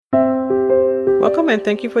Welcome and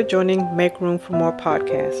thank you for joining Make Room for More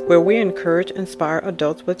podcast, where we encourage and inspire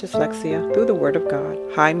adults with dyslexia through the Word of God.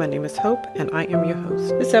 Hi, my name is Hope and I am your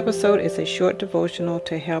host. This episode is a short devotional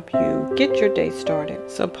to help you get your day started.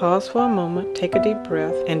 So pause for a moment, take a deep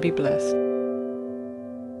breath, and be blessed.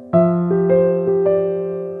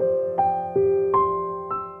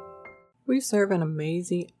 We serve an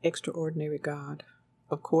amazing, extraordinary God.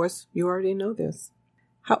 Of course, you already know this.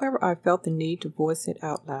 However, I felt the need to voice it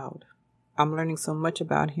out loud. I'm learning so much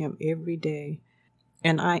about Him every day,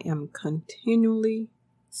 and I am continually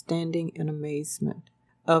standing in amazement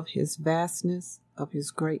of His vastness, of His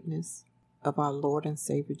greatness, of our Lord and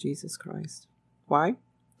Savior Jesus Christ. Why?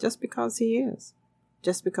 Just because He is.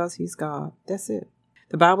 Just because He's God. That's it.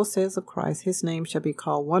 The Bible says of Christ, His name shall be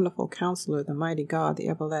called Wonderful Counselor, the Mighty God, the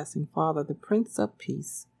Everlasting Father, the Prince of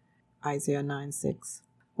Peace. Isaiah 9:6.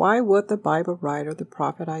 Why would the Bible writer, the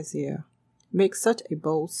prophet Isaiah, make such a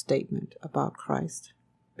bold statement about Christ?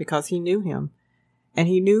 Because he knew Him, and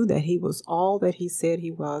he knew that He was all that He said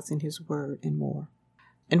He was in His Word and more.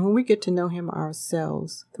 And when we get to know Him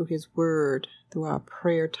ourselves through His Word, through our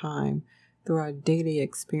prayer time, through our daily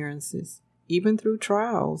experiences, even through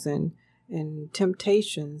trials and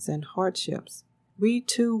temptations and hardships, we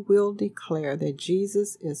too will declare that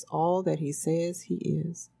Jesus is all that He says He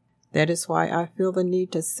is. That is why I feel the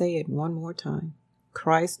need to say it one more time.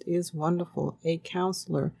 Christ is wonderful, a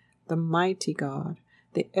counselor, the mighty God,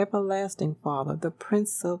 the everlasting Father, the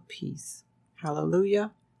Prince of Peace.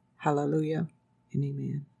 Hallelujah, hallelujah, and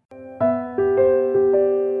amen.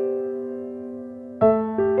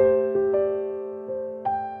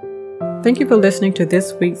 Thank you for listening to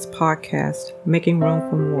this week's podcast, Making Room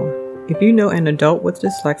for More. If you know an adult with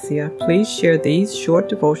dyslexia, please share these short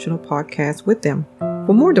devotional podcasts with them.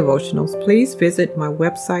 For more devotionals, please visit my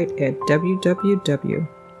website at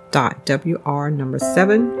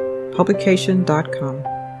www.wr7publication.com,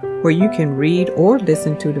 where you can read or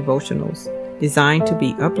listen to devotionals designed to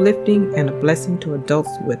be uplifting and a blessing to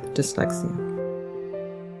adults with dyslexia.